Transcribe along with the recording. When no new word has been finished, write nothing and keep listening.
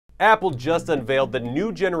Apple just unveiled the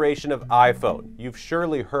new generation of iPhone. You've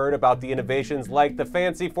surely heard about the innovations like the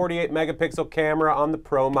fancy 48-megapixel camera on the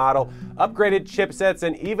Pro model, upgraded chipsets,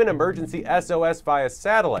 and even emergency SOS via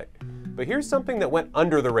satellite. But here's something that went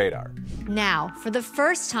under the radar. Now, for the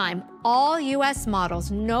first time, all US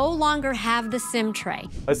models no longer have the SIM tray.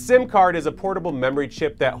 A SIM card is a portable memory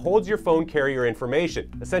chip that holds your phone carrier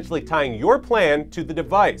information, essentially tying your plan to the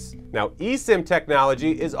device. Now, eSIM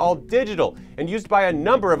technology is all digital and used by a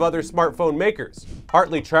number of other smartphone makers.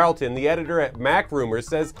 Hartley Charlton, the editor at Mac Rumors,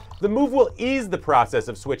 says the move will ease the process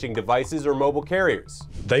of switching devices or mobile carriers.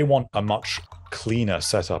 They want a much cleaner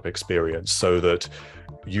setup experience so that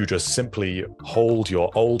you just simply hold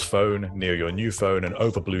your old phone near your new phone, and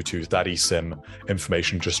over Bluetooth, that eSIM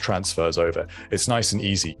information just transfers over. It's nice and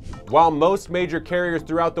easy. While most major carriers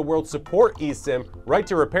throughout the world support eSIM, Right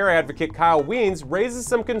to Repair advocate Kyle Wiens raises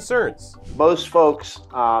some concerns. Most folks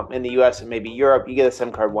in the US and maybe Europe, you get a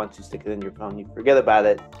SIM card once, you stick it in your phone, you forget about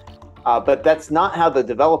it. But that's not how the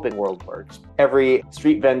developing world works. Every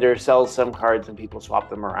street vendor sells SIM cards and people swap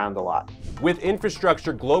them around a lot. With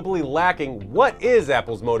infrastructure globally lacking, what is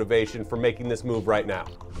Apple's motivation for making this move right now?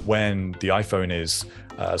 When the iPhone is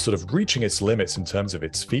sort of reaching its limits in terms of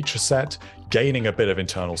its feature set, gaining a bit of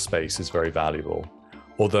internal space is very valuable.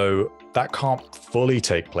 Although that can't fully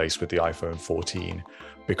take place with the iPhone 14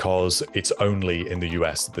 because it's only in the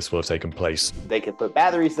US that this will have taken place. They could put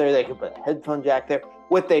batteries there, they could put a headphone jack there.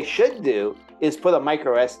 What they should do is put a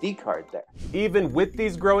micro SD card there. Even with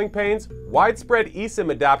these growing pains, widespread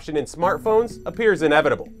eSIM adoption in smartphones appears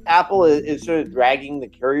inevitable. Apple is sort of dragging the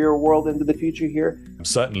carrier world into the future here.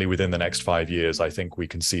 Certainly within the next 5 years, I think we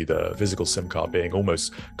can see the physical SIM card being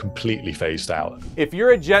almost completely phased out. If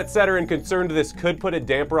you're a jet setter and concerned this could put a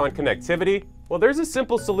damper on connectivity, well, there's a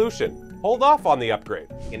simple solution. Hold off on the upgrade.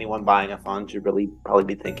 Anyone buying a phone should really probably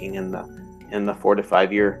be thinking in the 4 to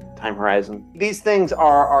 5 year time horizon. These things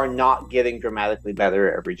are not getting dramatically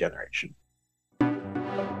better every generation.